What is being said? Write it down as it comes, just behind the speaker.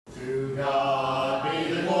God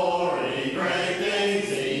be the glory, great things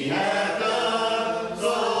he hath done. So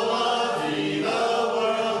loved he the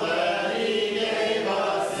world that he gave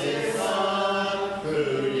us his Son,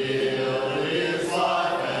 who yielded his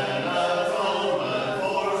life an atonement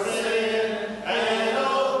for sin, and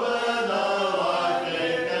opened the life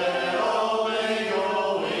gate that all may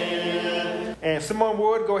go in. And if someone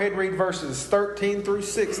would, go ahead and read verses 13 through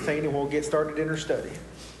 16, and we'll get started in our study.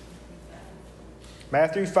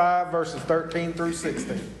 Matthew 5, verses 13 through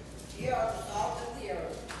 16. Ye are the salt of the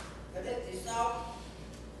earth, but if the salt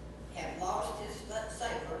have lost its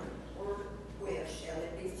savour, wherewith shall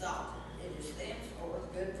it be salted? It is thenceforth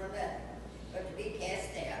good for nothing, but to be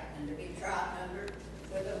cast out, and to be trodden under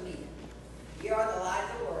foot of men. Ye are the light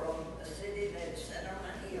of the world. A city that is set on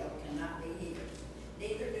a hill cannot be hid.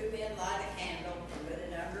 Neither do men light a candle and put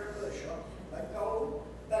it under a bushel,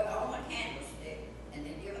 but on a candlestick, and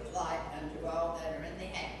it giveth light unto all that are in the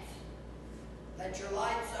house. Let your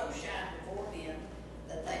light so shine before men,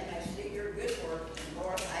 that they may see your good works and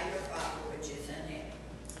glorify your Father which is in heaven.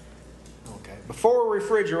 Okay. Before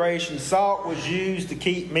refrigeration, salt was used to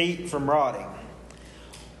keep meat from rotting.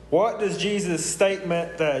 What does Jesus'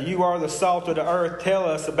 statement, you are the salt of the earth, tell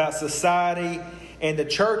us about society and the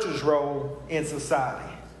church's role in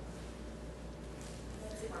society?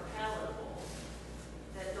 Makes it more palatable.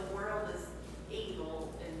 That the world is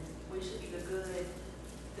evil and we should be the good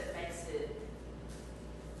that makes it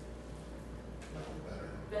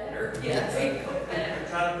better. Yeah,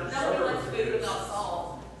 better. Nobody likes food without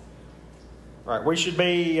salt. Right. We should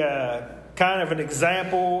be kind of an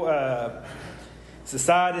example.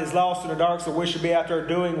 Society is lost in the dark, so we should be out there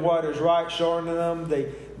doing what is right, showing them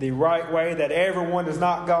the right way, that everyone has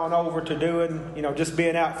not gone over to doing, just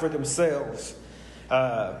being out for themselves.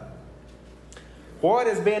 What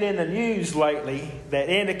has been in the news lately that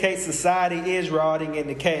indicates society is rotting and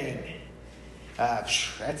decaying?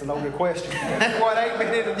 That's a loaded question.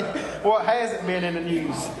 What hasn't been in the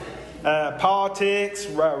news? Politics,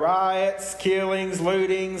 riots, killings,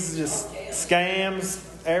 lootings, just scams,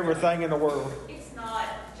 everything in the world. It's not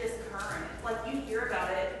just current. Like, you hear about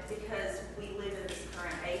it because we live in this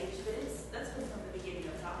current age, but that's been from the beginning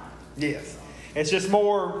of time. Yes. It's just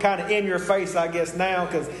more kind of in your face, I guess, now,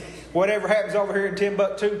 because whatever happens over here in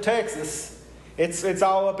Timbuktu, Texas, it's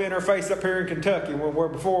all up in our face up here in Kentucky, where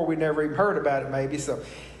before we never even heard about it, maybe. So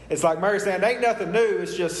it's like Mary saying, it ain't nothing new.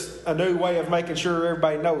 It's just a new way of making sure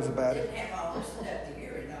everybody knows about it. Didn't have all this stuff to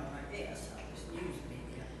hear it on, I guess, on this news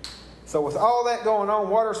media. So with all that going on,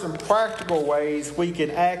 what are some practical ways we can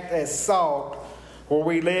act as salt where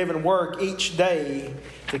we live and work each day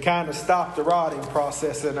to kind of stop the rotting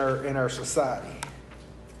process in our society? I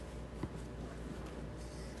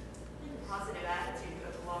think a positive attitude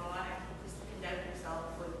goes a long way. Just conduct yourself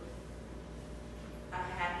with a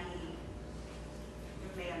happy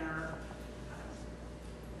manner.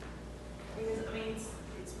 Because,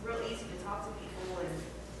 it's real easy to talk to people and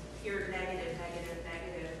hear negative,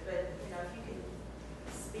 but, if you can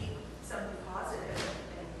speak something positive,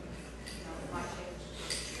 and, it might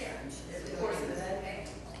change. Yeah, instead of course of that.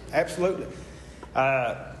 Absolutely.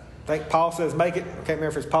 I think Paul says, I can't remember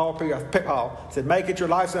if it's Paul said, make it your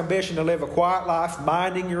life's ambition to live a quiet life,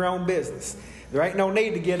 minding your own business. There ain't no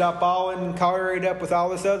need to get up all and carried up with all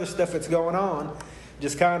this other stuff that's going on.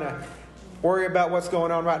 Just kind of worry about what's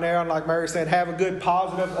going on right now. And like Mary said, have a good,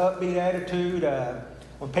 positive, upbeat attitude.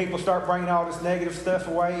 When people start bringing all this negative stuff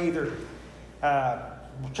away, either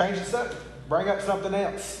change the subject, bring up something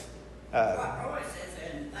else. Roy says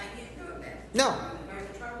anything you can do about it. No.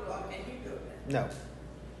 There's trouble, what can you do about it? No.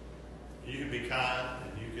 You can be kind,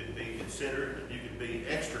 and you can be considerate, and you can be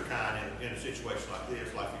extra kind in a situation like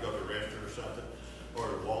this, like you go to a restaurant or something, or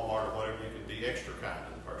to Walmart or whatever. You can be extra kind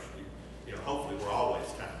to the person. Hopefully we're always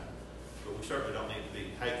kind, but we certainly don't need to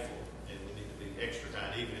be hateful, and we need to be extra kind,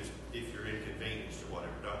 even if you're inconvenienced or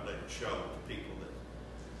whatever. Don't let it show to people that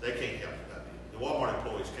they can't help it. The Walmart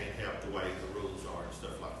employees can't help the way the rules are and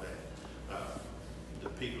stuff like that. The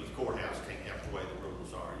people at the courthouse can't help the way the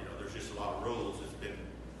rules are. There's just a lot of rules that's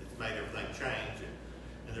made everything change,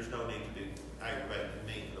 and there's no need to be aggravated and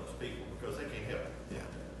mean to those people because they can't help it. Yeah.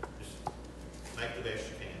 Just make the best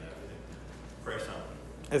you can of it and press on.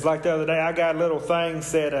 It's like the other day, I got a little thing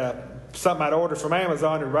said something I'd ordered from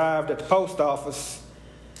Amazon arrived at the post office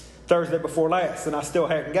Thursday before last, and I still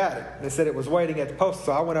hadn't got it. They said it was waiting at the post,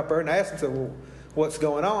 so I went up there and asked them, said, well, what's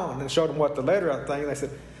going on? And showed them what the letter thing. They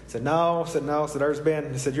said no. So there's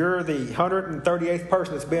been. They said, you're the 138th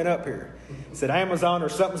person that's been up here. They said Amazon or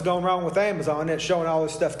something's going wrong with Amazon. It's showing all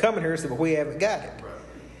this stuff coming here. I said, but we haven't got it. Right.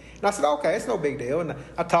 And I said, okay, it's no big deal. And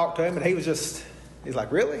I talked to him, and he's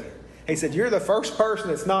like, really? He said, you're the first person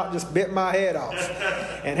that's not just bit my head off.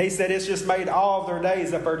 And he said, it's just made all of their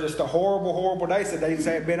days up there just a horrible, horrible day. He said, they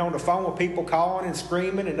had been on the phone with people calling and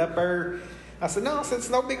screaming and up there. I said, no, I said, it's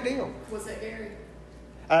no big deal. Was that Gary?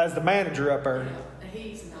 As the manager up there. Yeah,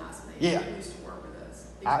 he's a nice man. Yeah. He used to work with us.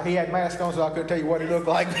 He had a mask on, so I couldn't tell you what he looked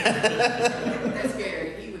like. That's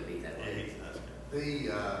Gary. He would be that Yeah, way. he's nice.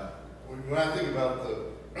 When I think about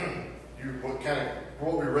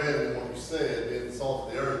what we read and what you said, being salt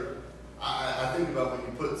of the earth, I think about when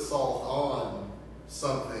you put salt on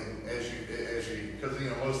something as you because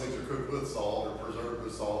most things are cooked with salt or preserved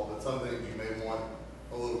with salt, but some things you may want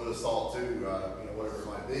a little bit of salt too, whatever it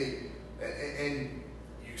might be, and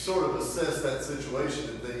you sort of assess that situation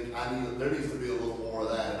and think there needs to be a little more of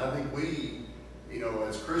that, and I think we,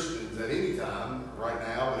 as Christians at any time right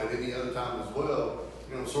now, but at any other time as well,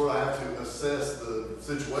 sort of have to assess the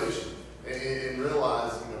situation and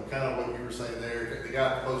realize, kind of what you were saying there, the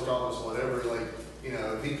guy at the post office, whatever, like,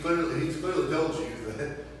 he's clearly told you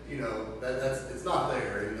that, that's it's not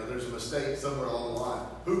there. There's a mistake somewhere along the line.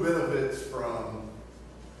 Who benefits from,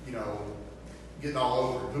 getting all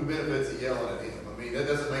over him? Who benefits at yelling at him? I mean, that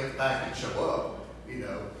doesn't make the package show up,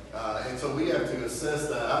 and so we have to assess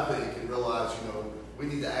that, I think, and realize, we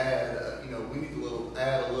need to add,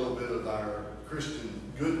 add a little bit of our Christian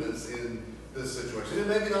goodness in this situation. And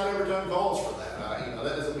maybe not every time calls for that.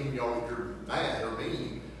 That doesn't mean you're mad or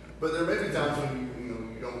mean, but there may be times when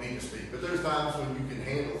you don't need to speak. But there's times when you can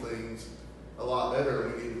handle things a lot better,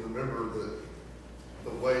 and we need to remember that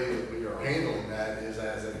the way that we are handling that is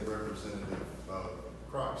as a representative of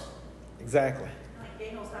Christ. Exactly. Like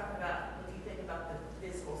Daniel's talking about, if you think about the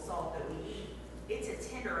physical salt that we eat, it's a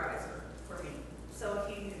tenderizer for me. So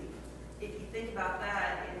if you think about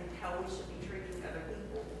that and how we should be treating other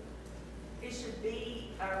people, it should be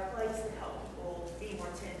our place to help people be more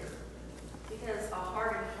tender. Because a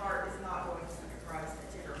hardened heart is not going to center Christ,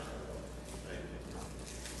 a tender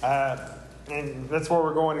heart. And that's where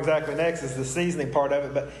we're going exactly next, is the seasoning part of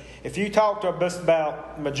it. But if you talk to us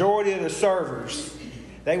about the majority of the servers,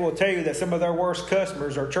 they will tell you that some of their worst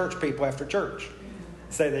customers are church people after church.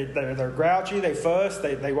 Say they're grouchy, they fuss,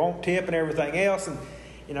 they won't tip and everything else. And,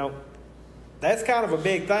 that's kind of a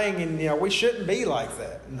big thing, and we shouldn't be like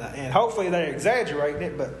that. And hopefully they're exaggerating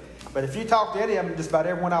it, but if you talk to any of them, just about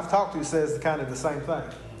everyone I've talked to says kind of the same thing.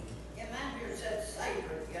 Yeah, mine here says savor,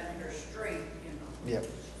 you got your strength, Yep.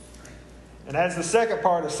 And as the second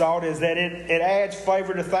part of salt is that it adds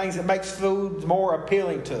flavor to things. It makes food more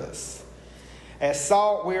appealing to us. As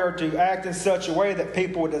salt, we are to act in such a way that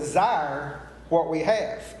people desire what we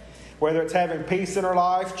have, whether it's having peace in our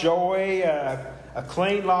life, joy, a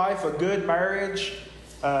clean life, a good marriage,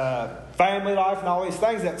 family life, and all these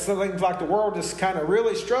things that things like the world just kind of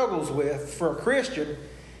really struggles with. For a Christian,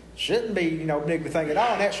 shouldn't be big thing at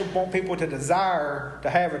all, and that should want people to desire to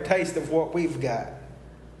have a taste of what we've got.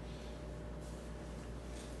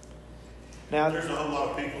 Now, There's a whole lot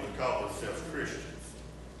of people that call themselves Christians,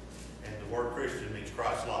 and the word Christian means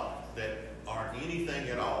Christ-like, that aren't anything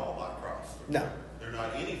at all like Christ. no. They're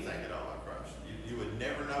not anything at all like Christ. You would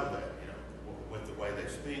never know that, with the way they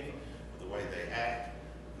speak, with the way they act,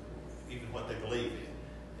 even what they believe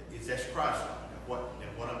in. It's that's Christ-like.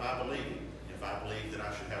 What am I believing? If I believe that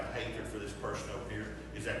I should have hatred for this person over here,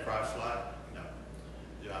 is that Christ-like? No.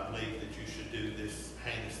 Do I believe that you should do this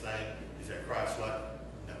heinous thing? Is that Christ-like?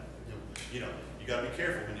 No. You got to be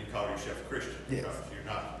careful when you call yourself a Christian. Yes. Because you're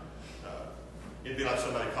not. It'd be like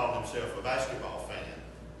somebody called himself a basketball fan.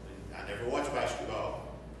 I never watch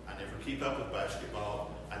basketball. I never keep up with basketball.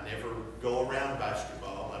 I never go around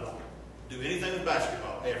basketball. I don't do anything with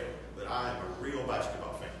basketball ever. But I am a real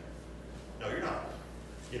basketball fan. No, you're not.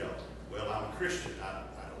 Well, I'm a Christian. I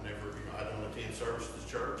don't attend services at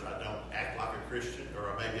church. I don't act like a Christian,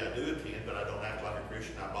 or maybe I do attend, but I don't act like a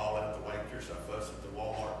Christian. I bawl at the waitress. I fuss at the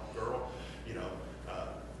Walmart girl.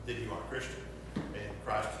 Then you aren't Christian. And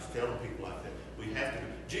Christ is telling people like that. We have to.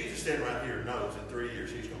 Jesus standing right here knows in 3 years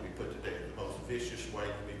he's going to be put to death. The most vicious way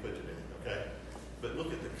to be put to death. Okay, but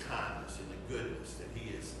look at the kindness and the goodness that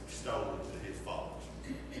he has stolen to his followers.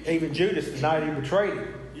 Even Judas, the night he betrayed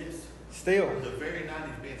him. Yes. Still. The very night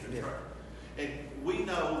he's being betrayed. Yeah. And we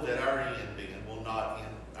know that our end will not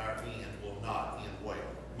end well.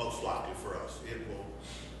 Most likely for us.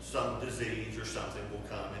 Some disease or something will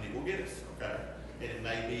come and it will get us, okay? And it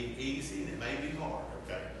may be easy and it may be hard,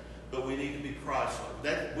 okay? But we need to be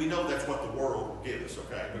Christ-like. We know that's what the world will give us,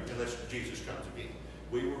 okay? Unless Jesus comes again.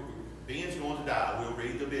 Ben's going to die. We'll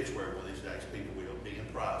read the obituary one of these days. People will. Ben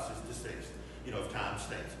Price is deceased. If time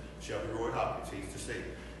stands. Shelby Roy Hopkins, he's deceased.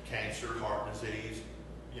 Cancer, heart disease,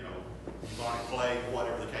 demonic plague,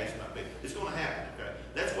 whatever the case might be. It's going to happen, okay?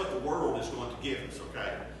 That's what the world is going to give us,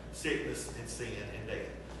 okay? Sickness and sin and death.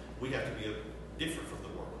 We have to be different from the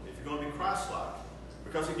world. If you're going to be Christ-like,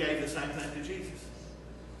 because He gave the same thing to Jesus.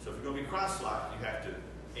 So if you're going to be Christ-like, you have to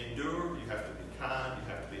endure, you have to be kind, you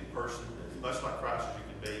have to be a person as much like Christ as you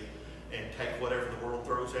can be, and take whatever the world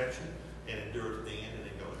throws at you and endure to the end and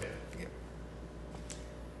then go to heaven.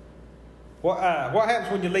 What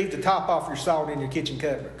happens when you leave the top off your salt in your kitchen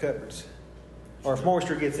cupboards? Or if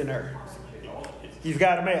moisture gets in there? You've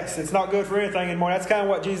got a mess. It's not good for anything anymore. That's kind of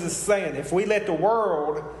what Jesus is saying. If we let the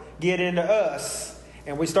world get into us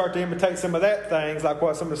and we start to imitate some of that things, like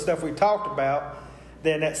what some of the stuff we talked about,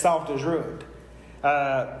 then that salt is ruined.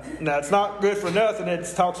 Now, it's not good for nothing. It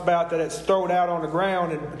talks about that it's thrown out on the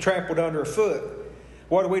ground and trampled under a foot.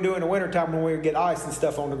 What do we do in the wintertime when we get ice and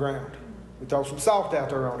stuff on the ground? We throw some salt out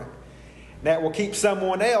there on it. That will keep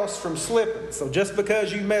someone else from slipping. So just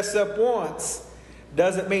because you mess up once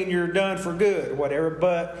doesn't mean you're done for good or whatever.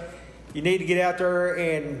 But you need to get out there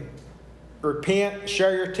and repent,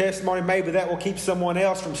 share your testimony. Maybe that will keep someone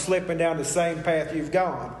else from slipping down the same path you've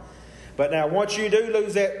gone. But now once you do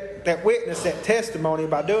lose that witness, that testimony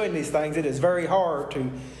by doing these things, it is very hard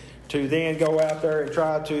to then go out there and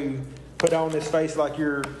try to put on this face like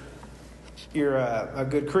you're a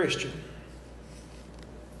good Christian.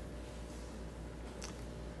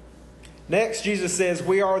 Next, Jesus says,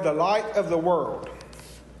 we are the light of the world.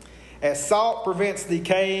 As salt prevents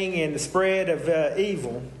decaying and the spread of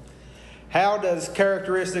evil, how does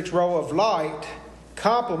characteristics role of light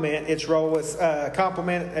complement its role as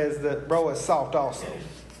the role as salt also?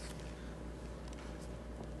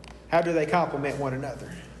 How do they complement one another?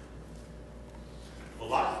 Well,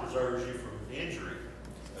 light preserves you from injury.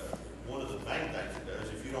 One of the main things it does,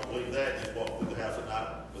 if you don't believe that, just walk through the house at night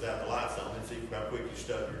without the lights on and see how quick you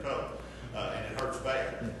stub your toe. And it hurts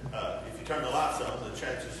bad. If you turn the lights on, the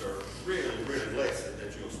chances are really, really less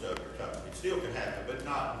that you'll stub your toe. It still can happen, but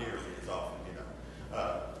not nearly as often,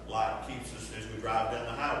 Light keeps us, as we drive down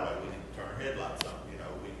the highway, we need to turn our headlights on.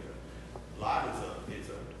 Light is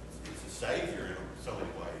a savior in so many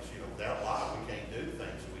ways. Without light, we can't do the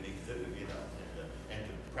things that we need to do, and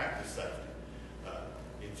to practice safety.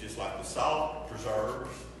 It's just like the salt preserves,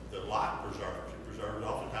 the light preserves. It preserves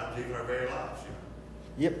oftentimes even our very lives.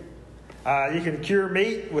 Yep. You can cure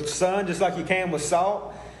meat with sun just like you can with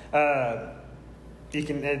salt.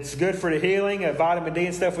 It's good for the healing of vitamin D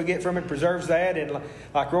and stuff we get from it, preserves that. And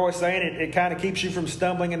like Roy's saying, it kind of keeps you from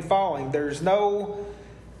stumbling and falling. There is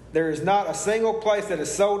not a single place that is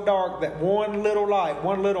so dark that one little light,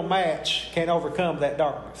 one little match can overcome that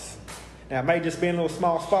darkness. Now, it may just be in a little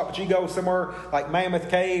small spot, but you go somewhere like Mammoth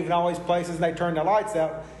Cave and all these places and they turn the lights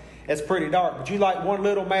out, it's pretty dark. But you light one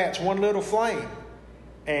little match, one little flame,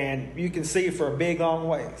 and you can see for a big long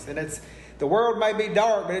ways. And the world may be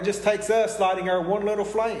dark, but it just takes us lighting our one little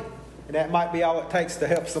flame. And that might be all it takes to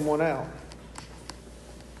help someone out.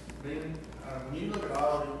 Ben, when you look at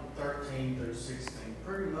all 13 through 16,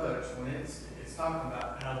 pretty much when it's talking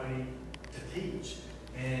about how we need to teach,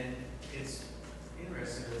 and it's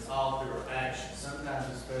interesting that it's all through our action. Sometimes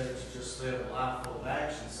it's better to just live a life full of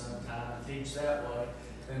action sometimes and teach that way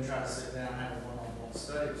than try to sit down and have a one-on-one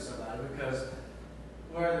study with somebody, because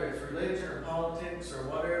whether it's religion or politics or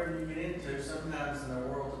whatever you get into, sometimes in the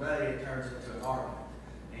world today it turns into an argument,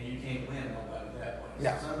 and you can't win nobody that way.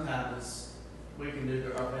 No. So sometimes we can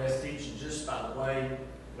do our best teaching just by the way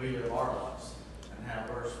we live our lives and how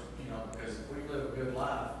we're, because if we live a good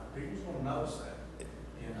life, people's going to notice that,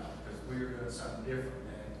 because we're doing something different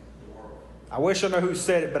than the world. I wish I knew who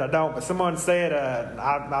said it, but I don't. But someone said,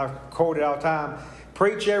 I quote it all the time,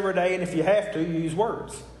 preach every day, and if you have to, use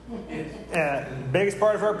words. The biggest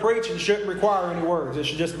part of our preaching shouldn't require any words. It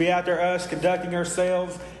should just be out there us conducting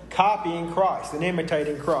ourselves, copying Christ and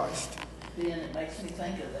imitating Christ. Then it makes me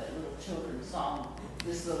think of that little children's song,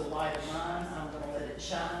 "This Little Light of Mine, I'm going to let it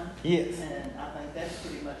shine." Yes. And I think that's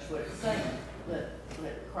pretty much what it's saying.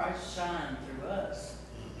 Let Christ shine through us.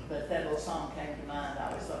 But that little song came to mind. I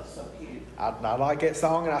always thought it was so cute. I like that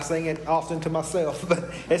song, and I sing it often to myself.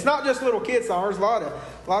 But it's not just little kid songs. There's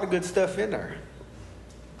a lot of good stuff in there.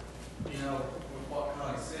 With what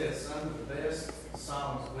Connie says, some of the best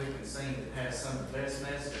songs we can sing that has some of the best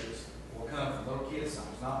messages will come from little kid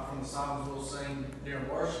songs, not from the songs we'll sing during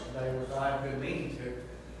worship today, which I have good meaning to.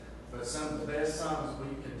 But some of the best songs we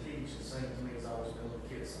can teach and sing to me has always been little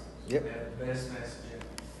kid songs. Yep. They have the best message in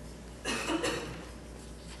them.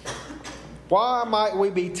 Why might we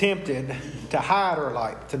be tempted to hide our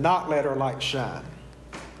light, to not let our light shine?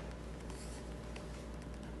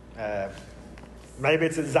 Maybe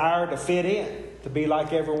it's a desire to fit in, to be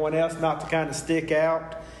like everyone else, not to kind of stick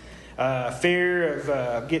out. fear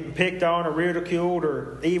of getting picked on or ridiculed,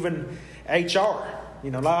 or even HR.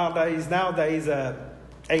 You know, nowadays,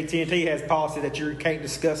 AT&T has policy that you can't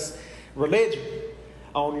discuss religion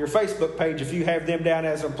on your Facebook page if you have them down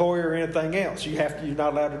as an employer or anything else. You're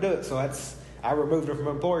not allowed to do it. So I removed them from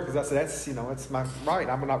employer because I said that's my right.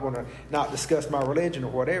 I'm not going to not discuss my religion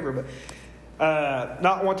or whatever, but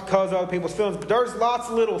not want to cause other people's feelings. But there's lots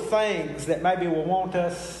of little things that maybe will want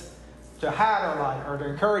us to hide our light or to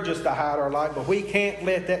encourage us to hide our light, but we can't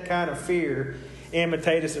let that kind of fear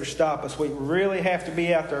imitate us or stop us. We really have to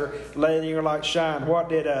be out there letting your light shine. What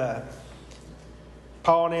did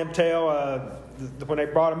Paul and them tell when they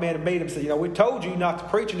brought him in to meet him? Said, we told you not to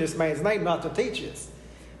preach in this man's name, not to teach us.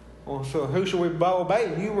 Well, so who should we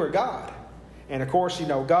obey? You or God? And of course,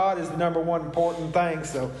 God is the number one important thing.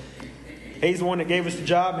 So He's the one that gave us the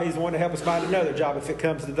job. And He's the one to help us find another job if it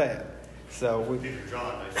comes to that. So Peter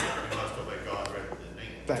John, they said, you must obey God rather than men.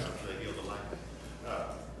 Thank you. So they heal the land.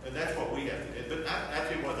 And that's what we have to do. But I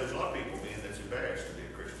tell you what, there's a lot of people that's embarrassed to be a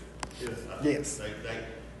Christian. Yes. They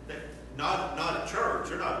not at church,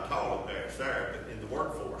 they're not at all embarrassed there, but in the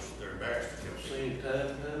workforce, they're embarrassed to come. Seen time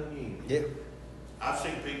and time again. yeah. I've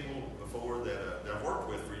seen people before that I've worked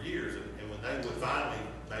with for years, and when they would finally,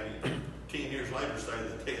 maybe 10 years later, say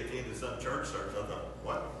that they attended some church service, I thought,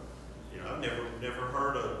 what? I've never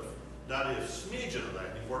heard of not a smidgen of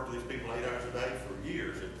that. You've worked with these people 8 hours a day for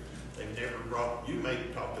years, and they've never you may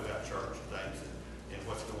have talked about church and things and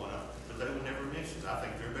what's going on, but they would never mention it. I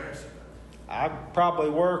think they're embarrassing. I probably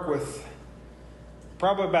work with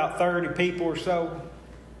about 30 people or so.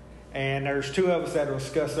 And there's 2 of us that will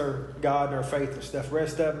discuss their God and their faith and stuff. The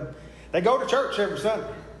rest of them, they go to church every Sunday.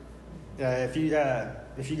 If you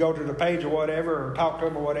go to the page or whatever, or talk to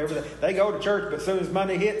them or whatever, they go to church. But as soon as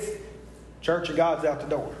Monday hits, church of God's out the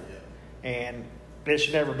door. And it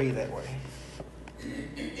should never be that way.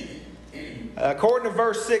 According to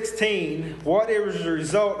verse 16, what is the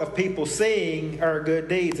result of people seeing our good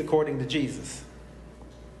deeds according to Jesus?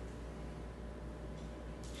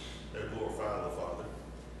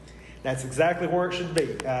 That's exactly where it should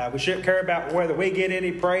be. We shouldn't care about whether we get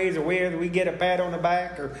any praise or whether we get a pat on the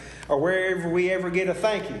back or wherever we ever get a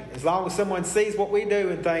thank you. As long as someone sees what we do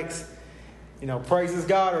and thinks, praises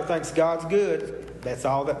God or thinks God's good, that's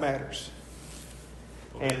all that matters.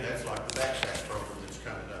 Well, and that's like the backpack program that's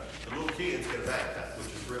coming up. The little kids get a backpack, which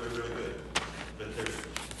is really, really good. But there's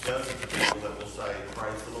dozens of people that will say,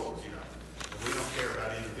 praise the Lord, And we don't care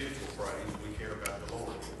about individual praise. We care about the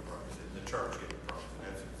Lord getting praise and the church getting praise.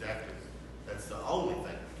 That's the only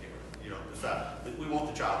thing we care. Decide. We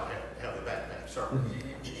want the child to have the backpack, certainly,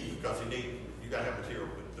 because you got to have material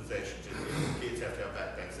possessions. And kids have to have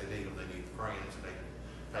backpacks. They need them. They need crayons and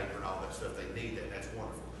paper and all that stuff. They need that. And that's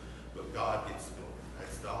wonderful. But God gets the glory.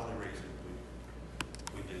 That's the only reason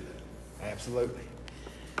we do that. Absolutely.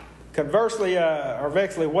 Conversely, or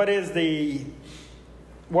vexly,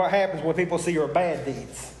 what happens when people see your bad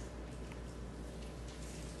deeds?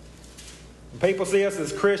 When people see us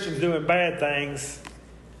as Christians doing bad things,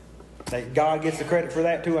 God gets the credit for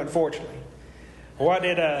that too, unfortunately. What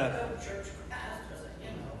did I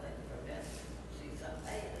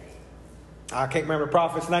can't remember the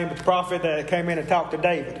prophet's name, but the prophet came in and talked to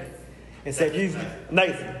David and said,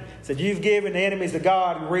 Nathan said, you've given the enemies of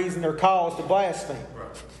God reason or cause to blaspheme.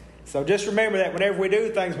 Right. So just remember that whenever we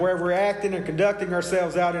do things, wherever we're acting and conducting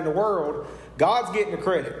ourselves out in the world, God's getting the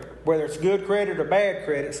credit, whether it's good credit or bad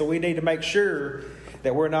credit. So we need to make sure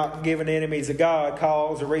that we're not giving the enemies of God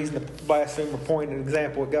cause or reason to blaspheme or point an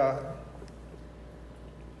example of God.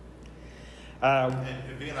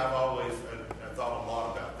 And being, I've always thought a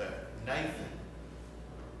lot about that. Nathan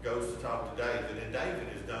goes to talk to David, and David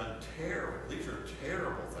has done terrible. These are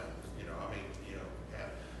terrible things.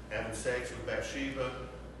 Having sex with Bathsheba,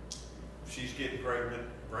 she's getting pregnant,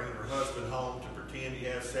 bringing her husband home to pretend he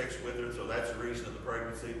has sex with her, so that's the reason of the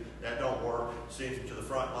pregnancy. That don't work. Sends him to the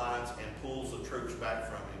front lines and pulls the troops back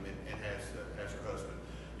from him and has her husband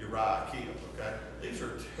Uriah killed. Okay, these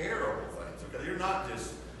are terrible things. Okay, they're not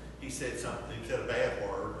just he said something, he said a bad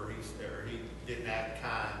word, or he didn't act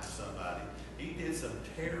kind to somebody. He did some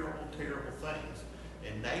terrible, terrible things.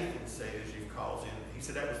 And Nathan says you've caused enemies. He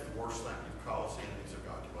said that was the worst thing. You've caused enemies of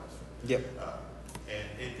God to blaspheme. Yep. And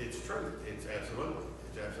it's true. It's absolutely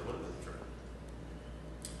true.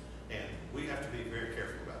 And we have to be very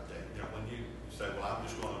careful about that. When you say, well, I'm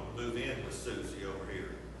just going to move in with Susie over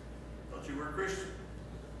here. Don't you were a Christian?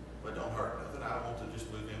 But don't hurt nothing. I want to just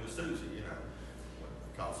move in with Susie,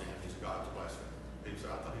 cause the enemies of God to blaspheme. People say,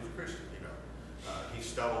 I thought he was a Christian, He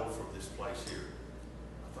stole from this place here.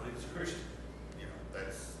 I thought he was a Christian.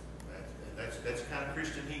 That's that's the kind of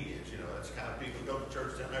Christian he is, you know. That's the kind of people who go to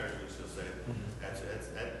church down there, as we still say. That's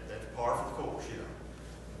par for the course, you know.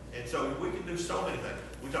 And so we can do so many things.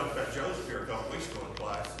 We talked about Joseph here a couple weeks ago in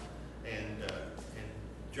class, and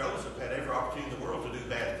Joseph had every opportunity in the world to do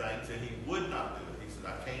bad things, and he would not do it. He said,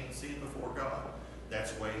 I can't sin before God.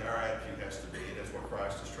 That's the way our attitude has to be, and that's what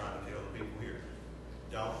Christ is trying to tell the people here.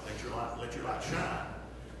 Don't let your light shine,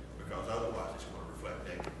 because otherwise it's going to reflect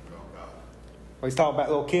negatively on God. We was talking about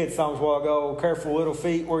little kids songs a while ago. Careful little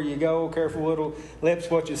feet where you go. Careful little lips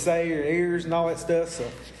what you say, your ears and all that stuff. So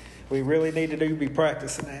we really need to be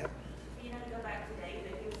practicing that. You know, to go back to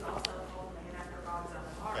David, he was also called a man after God's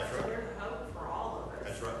own heart. That's So right. there's hope for all of us.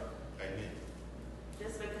 That's right. Amen.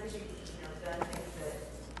 Just because you've done things that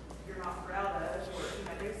you're not proud of, or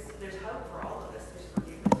there's hope for all of us. There's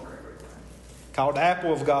forgiveness for everyone. Called the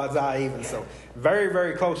apple of God's eye even. So very,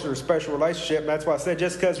 very close to a special relationship. And that's why I said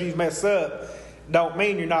just because you've messed up don't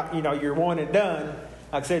mean you're not, you're one and done.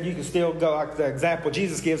 Like I said, you can still go, like the example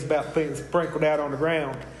Jesus gives about being sprinkled out on the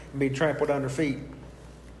ground and being trampled under feet.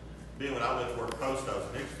 Then when I went to work post office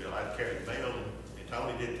in Nixville, I'd carry the mail, and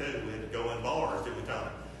Tony did too. We had to go in bars, didn't we, Tony?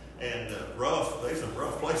 And there's some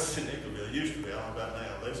rough places in Nixville. It used to be, I don't know about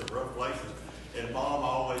now. There's some rough places. And Mom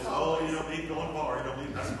always, you don't need to go in the bar. You don't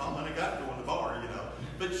need. I said, Mom, I ain't got to go in the bar,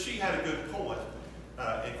 But she had a good point.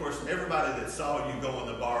 And of course, everybody that saw you go in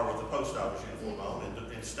the bar with the post office uniform on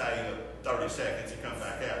and stay 30 seconds and come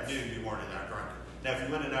back out knew you weren't in there drinking. Now, if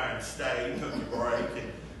you went in there and stayed, took your break,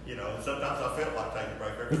 and sometimes I felt like taking a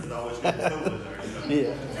break there because it's always getting cool in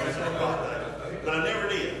there. Yeah. But I never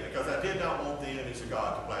did, because I did not want the enemies of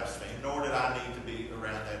God to blaspheme, nor did I need to be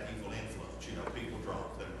around that evil influence. People drunk.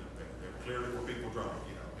 There clearly were people drunk.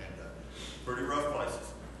 And pretty rough places.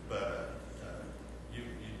 But you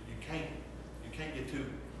can't get too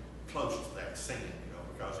close to that sin,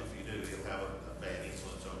 because if you do, it'll have a bad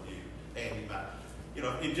influence on you. And you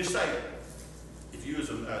might, you just say, if you as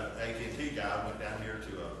an AT&T guy went down here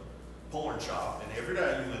to a porn shop, and every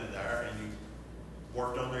day you went in there and you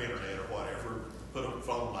worked on the internet or whatever, put a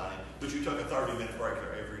phone line in, but you took a 30-minute break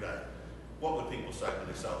there every day, what would people say when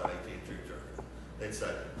they saw that AT&T truck? They'd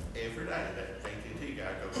say, every day that AT&T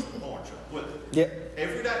guy goes to the porn shop, wouldn't they? Yep.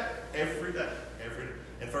 Every day.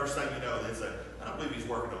 And first thing you know, they'd say, I don't believe he's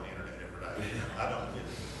working on the internet every day. I don't.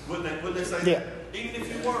 Wouldn't they say Yeah. that? Even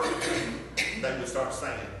if you were, they would start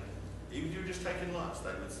saying, even if you're just taking lunch,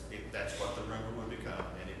 that's what the rumor would become,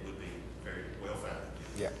 and it would be very well founded.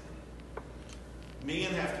 Yeah.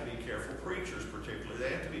 Men have to be careful, preachers particularly, they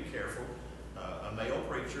have to be careful. A male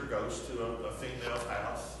preacher goes to a female's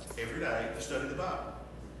house every day to study the Bible.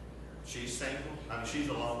 She's single, she's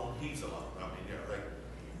alone, he's alone.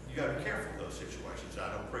 You got to be careful of those situations. I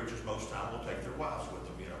know preachers most time will take their wives with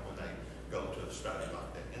them, when they go to a study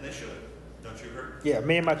like that. And they should. Don't you agree? Yeah,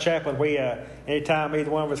 me and my chaplain, we anytime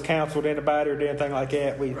either one of us counseled anybody or did anything like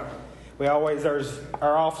that, we always,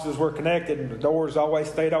 our offices were connected and the doors always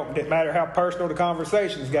stayed open. Didn't matter how personal the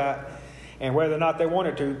conversations got and whether or not they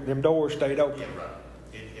wanted to, them doors stayed open. Yeah, right.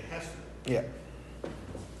 It has to. Yeah.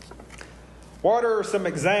 What are some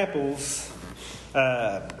examples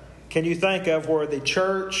can you think of where the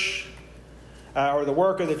church or the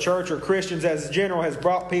work of the church or Christians as a general has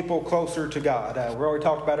brought people closer to God? We already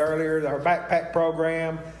talked about earlier our backpack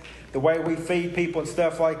program, the way we feed people and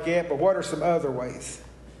stuff like that, but what are some other ways?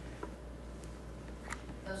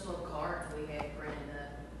 Those little cards we had printed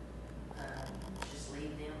up, just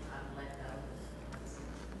leave them, I've left those.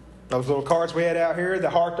 Those little cards we had out here, the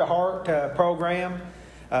Heart to Heart program,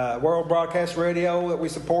 World Broadcast Radio that we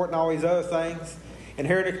support and all these other things. And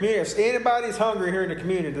here in the community, if anybody's hungry here in the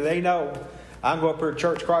community, they know I can go up here to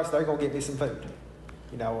Church of Christ, they're going to get me some food.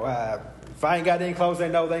 If I ain't got any clothes, they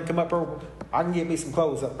know they can come up here, I can get me some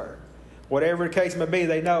clothes up there. Whatever the case may be,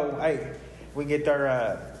 they know, hey, we can get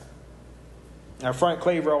their... Frank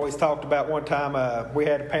Cleaver always talked about one time, we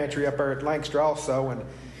had a pantry up there at Lancaster also, and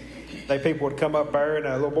people would come up there, and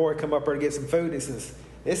a little boy would come up there to get some food. He says,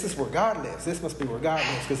 this is where God lives. This must be where God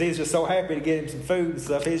lives. Because he's just so happy to get him some food and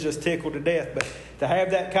stuff. He's just tickled to death. But to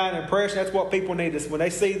have that kind of impression, that's what people need. When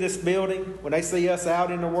they see this building, when they see us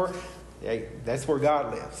out in the world, hey, that's where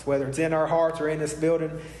God lives. Whether it's in our hearts or in this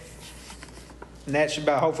building. And that should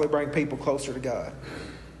hopefully bring people closer to God.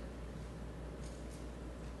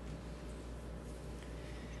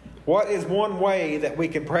 What is one way that we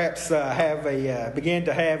can perhaps begin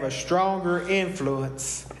to have a stronger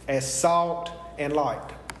influence as salt and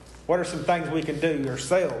light? What are some things we can do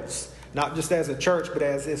ourselves, not just as a church, but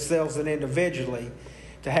as ourselves and individually,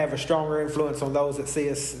 to have a stronger influence on those that see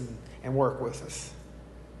us and work with us?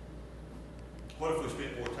 What if we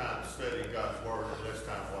spent more time studying God's Word and less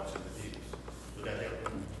time watching the news? Would that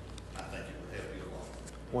help? I think it would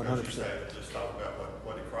 100%. Let's talk about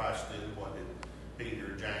what did Christ do, what did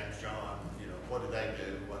Peter, James, John, what did they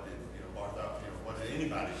do, what did, Martha, what did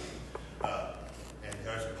anybody do? And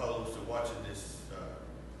as opposed to watching this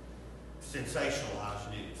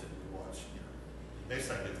sensationalized news that we watch, the best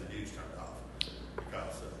thing is the news turned off,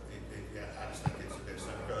 because I just think it's the best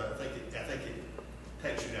thing, because I think it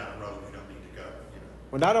takes you down a road you don't need to go.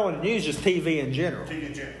 Well, not only the news, just TV in general. TV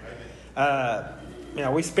in general,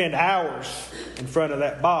 amen. We spend hours in front of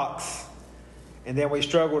that box, and then we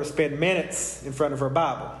struggle to spend minutes in front of our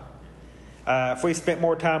Bible. If we spent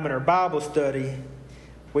more time in our Bible study,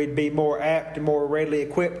 we'd be more apt and more readily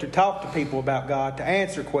equipped to talk to people about God, to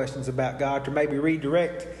answer questions about God, to maybe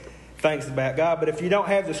redirect things about God. But if you don't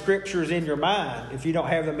have the Scriptures in your mind, if you don't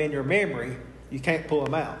have them in your memory, you can't pull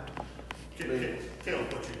them out. Tell them what you're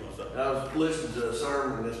going to say. I was listening to a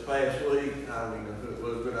sermon this past week. I don't even know who it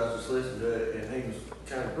was, but I was just listening to it, and he was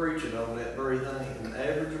kind of preaching on that very thing. An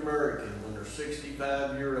average American, when they're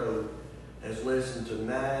 65-year-old, has listened to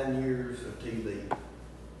 9 years of TV.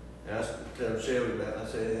 And I was telling Shelby about it. I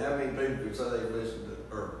said, how many people could say they've listened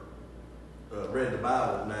to or read the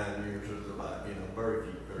Bible 9 years of their life? Very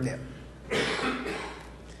few. Yeah.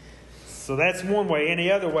 So that's one way.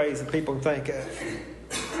 Any other ways that people can think of?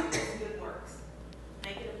 Good works.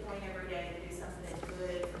 Make it a point every day to do something that's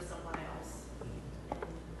good for someone else.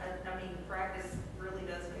 And, I mean, practice really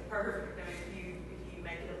does get perfect. I mean, if you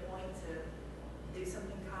make it a point to do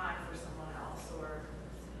something kind for someone else, or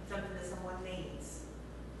something that someone needs,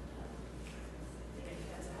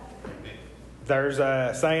 that's happening. There's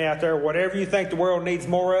a saying out there, whatever you think the world needs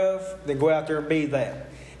more of, then go out there and be that.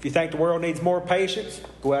 If you think the world needs more patience,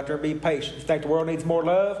 go out there and be patient. If you think the world needs more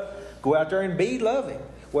love, go out there and be loving.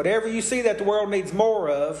 Whatever you see that the world needs more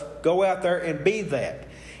of, go out there and be that.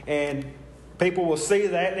 And people will see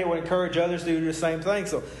that, and they will encourage others to do the same thing.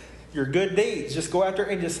 So your good deeds, just go out there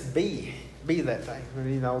and just be that thing.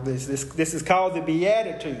 This is called the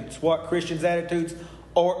Beatitudes, what Christians' attitudes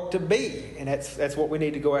ought to be. And that's what we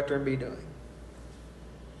need to go out there and be doing.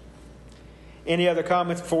 Any other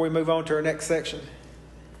comments before we move on to our next section?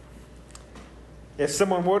 If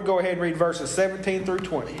someone would, go ahead and read verses 17 through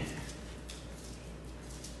 20. Do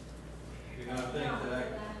not think that.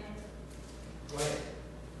 Go ahead.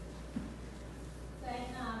 Think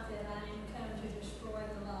not that I am come to destroy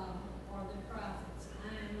the law or the prophets.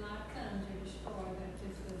 I am not come to destroy, but to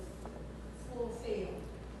fulfill.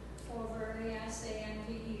 For verily I say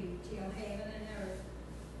unto you, till heaven and earth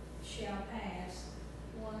shall pass,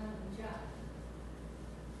 one jot.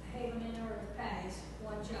 Heaven and earth pass,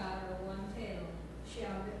 one jot or one tittle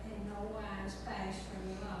shall in no wise pass from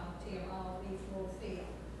the law till all be fulfilled.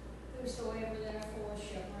 Whosoever therefore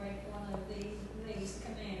shall break one of these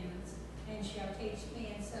commandments and shall teach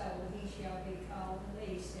men so, he shall be called the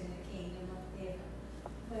least in the kingdom of heaven.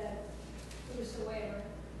 But whosoever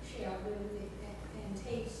shall do and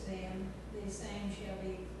teach them, the same shall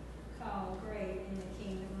be called great in the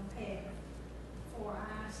kingdom of heaven. For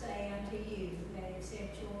I say unto you that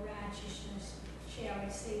except your righteousness shall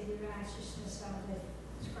exceed the righteousness of the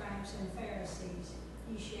scribes and Pharisees,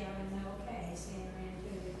 ye shall in no case enter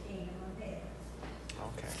into the kingdom of heaven.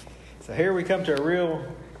 Okay. So here we come to a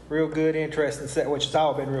real good, interesting section, which has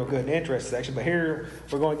all been real good and interesting section. But here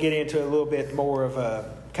we're going to get into a little bit more of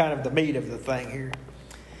kind of the meat of the thing here.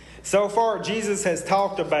 So far, Jesus has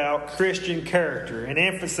talked about Christian character and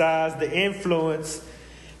emphasized the influence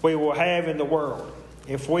we will have in the world.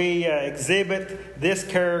 If we exhibit this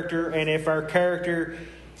character, and if our character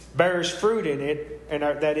bears fruit in it, and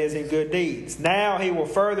that is in good deeds. Now he will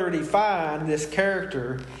further define this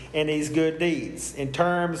character and these good deeds in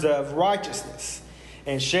terms of righteousness,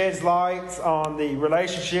 and sheds lights on the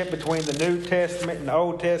relationship between the New Testament and the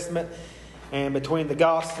Old Testament, and between the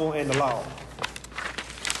gospel and the law.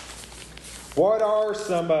 What are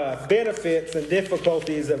some benefits and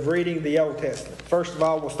difficulties of reading the Old Testament? First of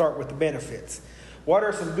all, we'll start with the benefits. What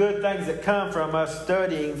are some good things that come from us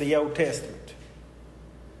studying the Old Testament?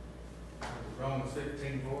 Romans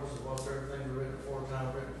 15:4 says, what's everything we read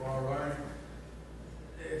aforetime, written for our learning?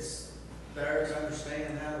 It's there to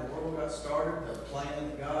understand how the world got started, the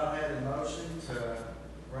plan that God had in motion to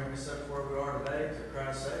bring us up where we are today, to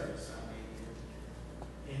Christ save us.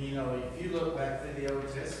 I mean, and if you look back through the Old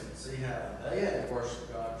Testament, see how they had to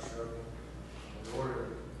worship God and struggle.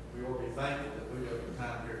 We ought to be thankful that we live in a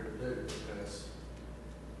time period to do, because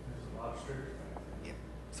there's a lot of scripture back then.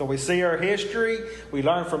 So we see our history. We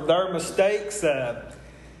learn from their mistakes.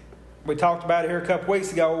 We talked about it here a couple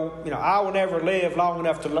weeks ago. I will never live long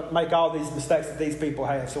enough to make all these mistakes that these people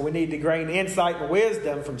have. So we need to gain insight and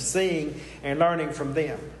wisdom from seeing and learning from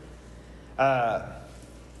them. Not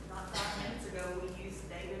 5 minutes ago, we used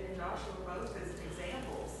David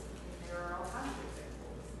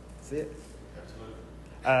That's it.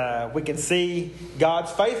 Absolutely. We can see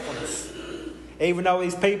God's faithfulness. Even though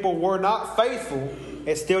these people were not faithful,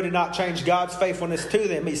 it still did not change God's faithfulness to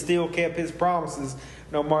them. He still kept His promises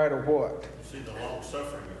no matter what. You see the long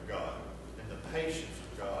suffering of God and the patience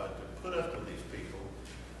of God to put up with these people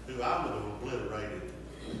who I would have obliterated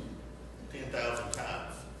 10,000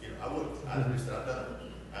 times. You know, I would have. I just said, I've done it.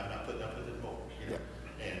 I'm not putting up with it more. You know,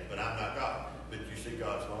 but I'm not God. But you see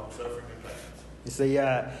God's long suffering and patience. You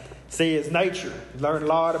see His nature. You learn a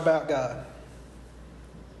lot about God.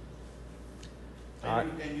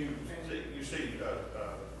 And you see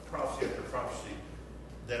prophecy after prophecy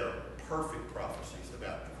that are perfect prophecies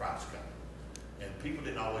about Christ coming. And people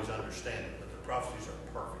didn't always understand it, but the prophecies are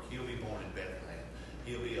perfect. He'll be born in Bethlehem.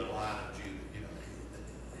 He'll be a line of Judah. You know,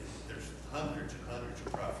 there's hundreds and hundreds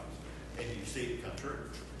of prophecies, and you see it come true.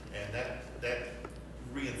 And that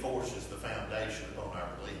reinforces the foundation upon our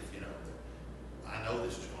belief. You know, I know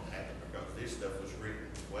this is going to happen because this stuff was written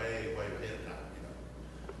way, way ahead of time. You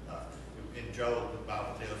know, in Job, the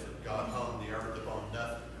Bible tells that God hung the earth upon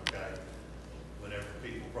nothing. Okay, whenever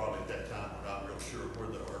people probably at that time were not real sure where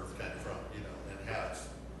the earth came from, you know, and how it's.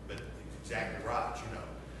 But it's exactly right. You know,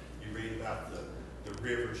 you read about the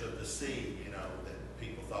rivers of the sea. You know, that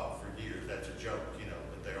people thought for years that's a joke. You know,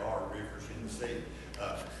 but there are rivers in the sea.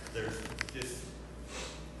 There's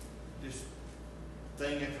this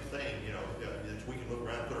thing after thing. You know, that we can look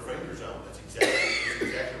around and put our fingers on. That's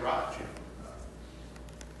exactly right. You know.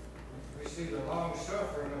 We see the long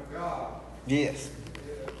suffering of God. Yes.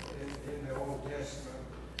 In the Old Testament,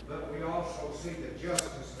 but we also see the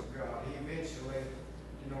justice of God. He eventually,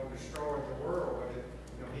 destroyed the world,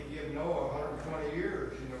 but He gave Noah 120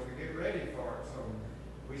 years, to get ready for it. So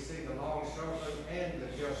we see the long suffering and the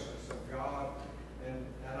justice of God, and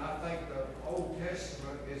I think the Old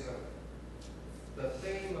Testament is the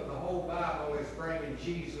theme of the whole Bible is bringing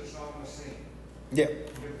Jesus on the scene. Yeah.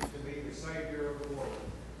 To be the Savior of the world,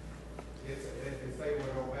 if they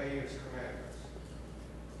would obey His commandments.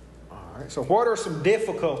 All right. So what are some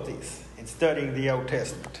difficulties in studying the Old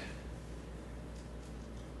Testament?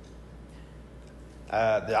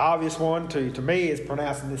 The obvious one to me is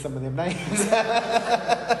pronouncing some of them names.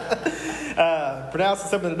 Pronouncing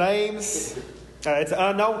some of the names. It's an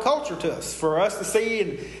unknown culture to us. For us to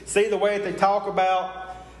see the way that they talk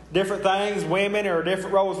about different things, women or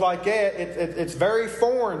different roles like that, it's very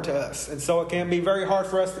foreign to us. And so it can be very hard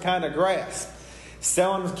for us to kind of grasp.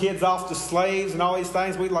 Selling kids off to slaves and all these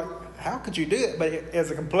things, we like, how could you do it? But it's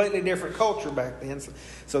a completely different culture back then.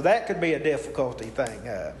 So that could be a difficulty thing.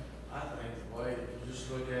 I think the way you just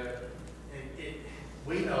look at it,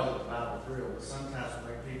 we know the Bible's real, but sometimes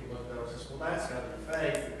when people look at those and say, well, that's got to be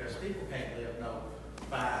fake because people can't live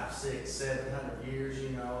 500, 600, 700 years,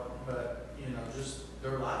 but just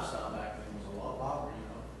their lifestyle back then was a lot longer,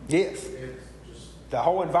 Yes. It's just the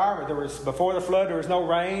whole environment, before the flood, there was no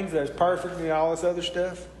rains, there's perfect and all this other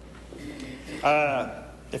stuff.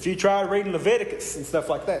 If you try reading Leviticus and stuff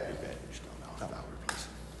like that,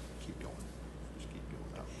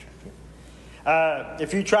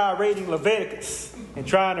 if you try reading Leviticus and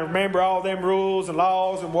trying to remember all them rules and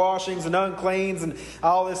laws and washings and uncleans and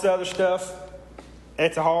all this other stuff,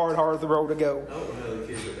 it's a hard road to go. I don't know how the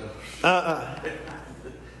kids are doing.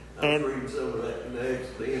 I was reading some of that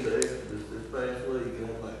next, the end of Exodus this past week, and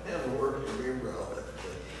I'm like, how in the world do you remember all that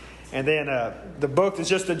stuff? And then the book is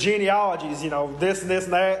just the genealogies, this and this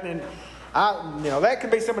and that. And that can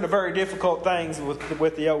be some of the very difficult things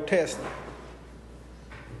with the Old Testament.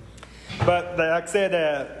 But like I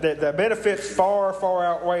said, the benefits far, far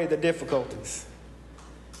outweigh the difficulties.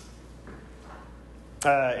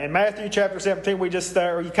 In Matthew chapter 17, you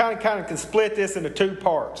kind of can split this into two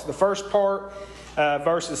parts. The first part,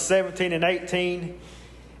 verses 17 and 18,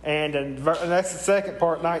 and that's the second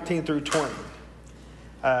part, 19 through 20.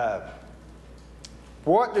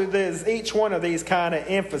 What does each one of these kind of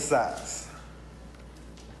emphasize?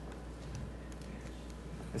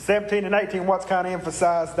 In 17 and 18, what's kind of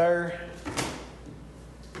emphasized there?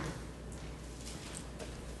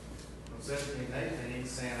 17 and 18, he's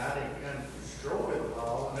saying, I didn't come to destroy the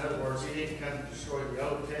law. In other words, he didn't come to destroy the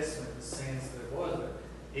Old Testament in the sense that it was, but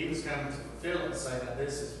he was coming to fulfill it and say, now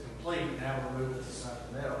this is complete, now we're moving to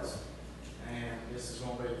something else. And this is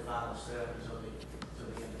going to be the final step until the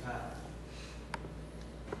end of time.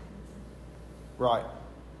 Right.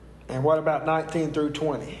 And what about 19 through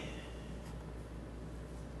 20?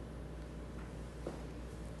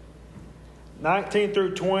 (19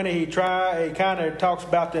 through 20), he kind of talks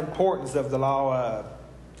about the importance of the law.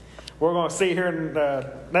 We're going to see here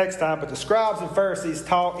next time, but the scribes and Pharisees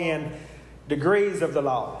taught in degrees of the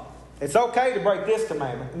law. It's okay to break this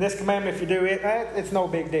commandment. And this commandment, if you do it, it's no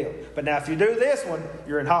big deal. But now if you do this one,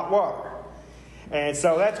 you're in hot water. And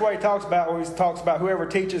so that's what he talks about, where he talks about whoever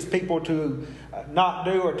teaches people to not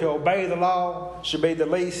do or to obey the law should be the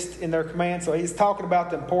least in their command. So he's talking about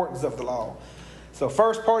the importance of the law. So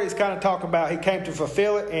first part he's kind of talking about he came to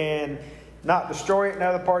fulfill it and not destroy it.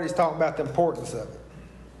 Another part he's talking about the importance of it.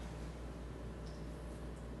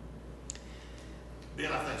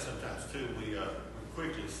 Ben, I think sometimes too we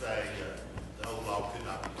quickly say the old law could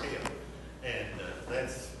not be kept, and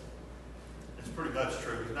that's pretty much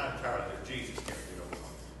true. It's not entirely that Jesus kept the old law.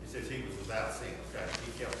 He says he was without sin. Okay,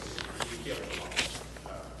 he kept the law,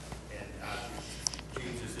 and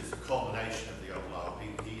Jesus is the culmination of the old law.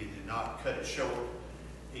 He did not cut it short.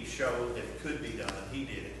 He showed that it could be done. He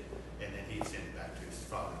did it, and then he sent it back to his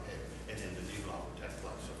Father in heaven, and then the new law would take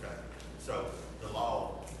place. Okay, so the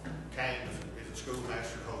law came as a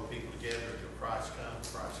schoolmaster to hold people together until Christ came.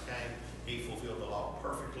 Christ came. He fulfilled the law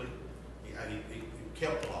perfectly. He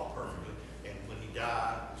kept the law perfectly. And when he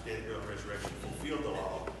died, his death, burial, and resurrection, fulfilled the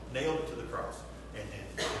law, nailed it to the cross, and then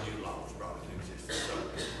the new law was brought into existence. So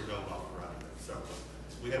we're no longer running it. So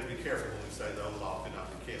we have to be careful when we say the old law could not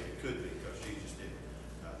be kept. It could be because Jesus didn't.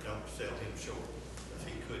 Don't sell him short because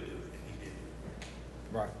he could do it and he didn't.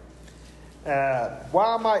 Right.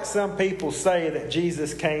 Why might some people say that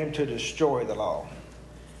Jesus came to destroy the law?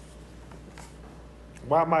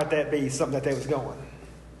 Why might that be something that they was going?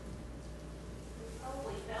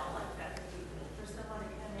 Probably felt like that for someone to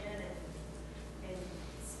come in and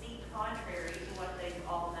speak contrary to what they've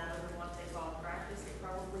all known and what they've all practiced. It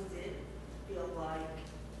probably did feel like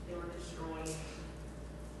they were destroying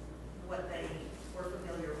what they were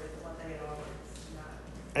familiar with, what they had always known.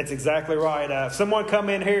 That's exactly right. If someone come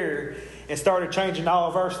in here and started changing all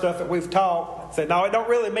of our stuff that we've taught, say, no, it don't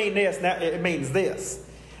really mean this, now it means this.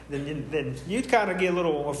 Then you'd kind of get a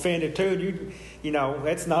little offended too. You know,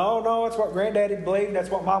 it's it's what Granddaddy believed. That's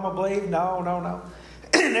what Mama believed. No.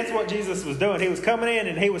 That's what Jesus was doing. He was coming in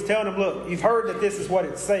and he was telling them, look, you've heard that this is what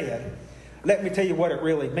it said. Let me tell you what it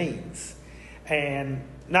really means. And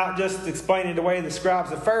not just explaining the way the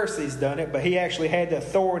scribes and Pharisees done it, but he actually had the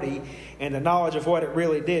authority and the knowledge of what it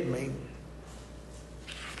really did mean.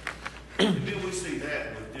 And then we see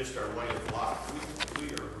that with just our way of life. We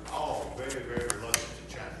are all very, very reluctant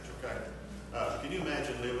to change, okay? Can you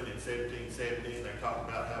imagine living in 1770 and they're talking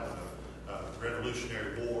about having a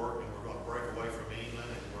revolutionary war and we're going to break away from England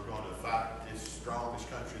and we're going to fight this strongest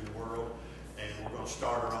country in the world and we're going to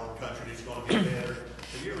start our own country and it's going to get better?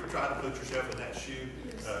 Have you ever tried to put yourself in that shoe?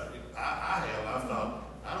 I have. I've thought,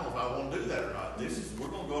 I don't know if I want to do that or not. We're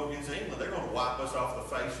going to go against England. They're going to wipe us off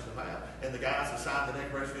the face of the map. And the guys that signed the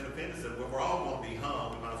Declaration of Independence said, well, we're all going to be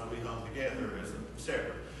hung. We might as well be hung together as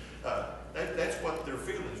separate. That's what their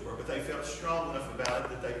feelings were. But they felt strong enough about it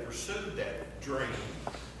that they pursued that dream.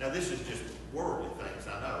 Now, this is just worldly things,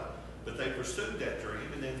 I know. But they pursued that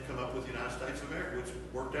dream and then come up with the United States of America, which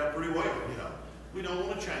worked out pretty well, you know. We don't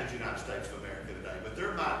want to change the United States of America today, but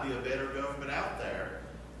there might be a better government out there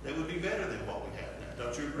that would be better than what we have now.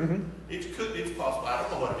 Don't you agree? Mm-hmm. It's possible. I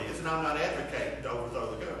don't know what it is, and I'm not advocating to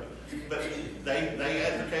overthrow the government. But they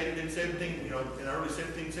advocated in in the early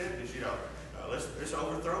 1770s. Let's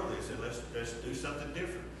overthrow this and let's do something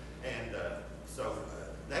different. And so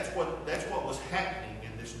that's what was happening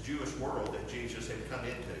in this Jewish world that Jesus had come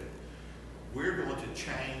into. We're going to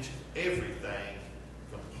change everything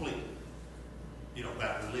completely.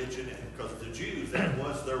 About religion, and because the Jews, that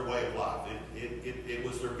was their way of life. It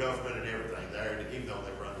was their government and everything there, even though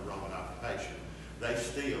they were under Roman occupation. The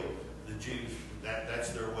Jews, that's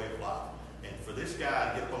their way of life. And for this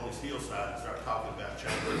guy to get up on this hillside and start talking about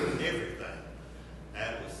changing everything,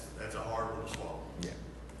 that's a hard one to swallow. Yeah.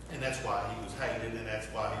 And that's why he was hated, and that's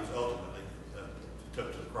why he was ultimately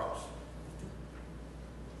took to the cross.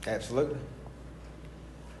 Absolutely.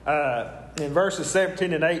 In verses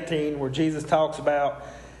 17 and 18, where Jesus talks about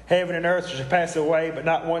heaven and earth shall pass away, but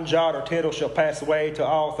not one jot or tittle shall pass away till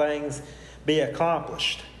all things be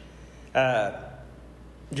accomplished.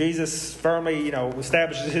 Jesus firmly,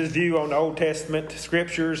 establishes his view on the Old Testament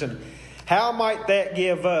scriptures, and how might that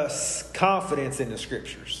give us confidence in the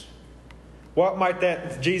scriptures? What might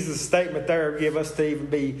that Jesus' statement there give us to even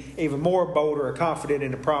be even more bold or confident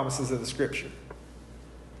in the promises of the scripture?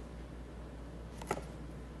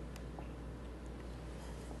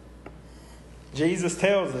 Jesus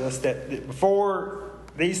tells us that before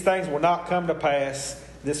these things will not come to pass,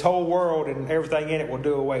 this whole world and everything in it will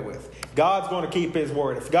do away with. God's going to keep his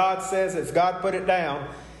word. If God says it, if God put it down,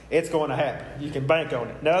 it's going to happen. You can bank on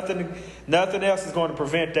it. Nothing else is going to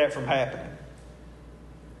prevent that from happening.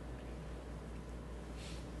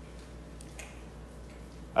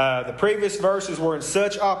 The previous verses were in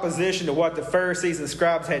such opposition to what the Pharisees and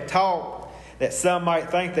scribes had taught that some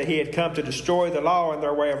might think that he had come to destroy the law and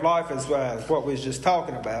their way of life, as what we was just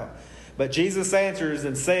talking about. But Jesus answers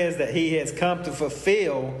and says that he has come to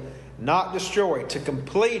fulfill, not destroy it, to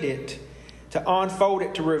complete it, to unfold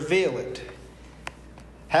it, to reveal it.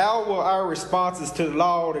 How will our responses to the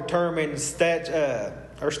law determine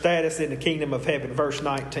our status in the kingdom of heaven? Verse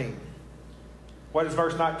 19. What does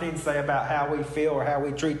verse 19 say about how we feel or how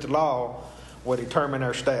we treat the law will determine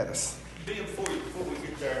our status? Ben, before we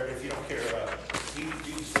get there, if you don't care, you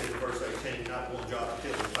said in verse 18, not one jot or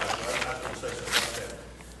tittle is passed. I was going to say something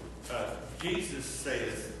about that. Jesus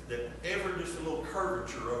says that ever just a little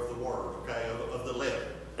curvature of the word, okay, of the letter.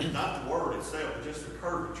 Not the word itself, but just a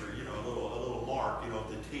curvature, a little mark,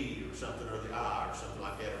 the T or something, or the I or something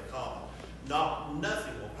like that, or comma.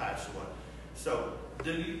 Nothing will pass away. So,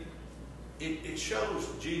 it shows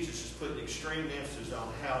Jesus is putting extreme emphasis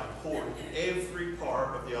on how important every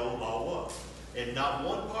part of the old law was. And not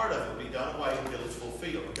one part of it will be done away until it's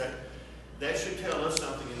fulfilled, okay? That should tell us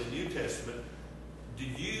something in the New Testament. Do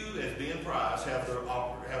you, as Ben Price, have the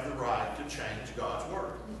right to change God's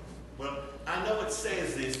Word? Well, I know it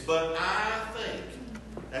says this, but I think,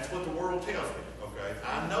 that's what the world tells me, okay?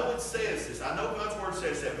 I know it says this. I know God's Word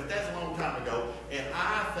says that, but that's a long time ago. And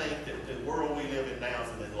I think that the world we live in now is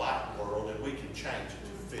an enlightened world, and we can change it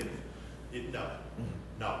to fit it. No.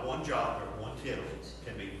 Not one jot or one tittle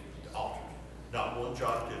can be altered. Not one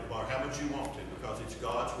jot or tittle, no matter how much you want to, because it's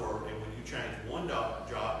God's Word, and when you change one jot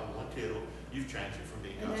and one tittle, you've changed it from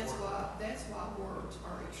being And God's Word. that's why words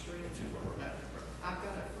are extremely It's just what we're at. I've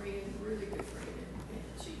got a friend, a really good friend, and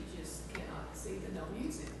she just cannot see the no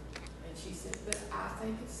music. And she said, but I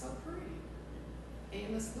think it's so pretty.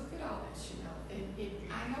 And let's look at all this, And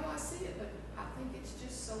I know I see it, but I think it's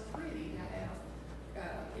just so pretty to have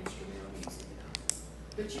instrumental music and all.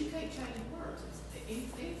 But you can't change words.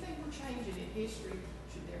 Anything we're changing in history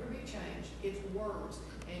should never be changed. It's words.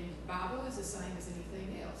 And the Bible is the same as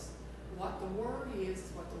anything else. What the Word is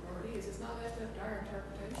what the Word is. It's not left up to our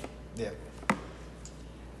interpretation. Yeah.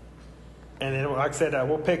 And then, like I said,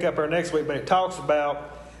 we'll pick up our next week, but it talks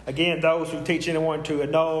about, again, those who teach anyone to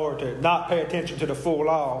annul or to not pay attention to the full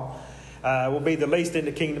law will be the least in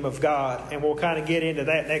the kingdom of God. And we'll kind of get into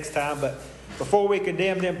that next time. But before we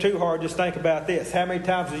condemn them too hard, just think about this. How many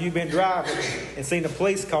times have you been driving and seen a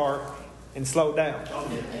police car and slowed down?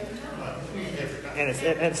 And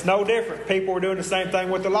it's no different. People are doing the same thing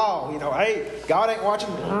with the law. Hey, God ain't watching.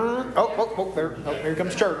 Here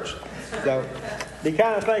comes church. So be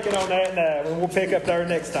kind of thinking on that, and we'll pick up there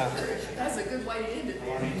next time. That's a good way to end it.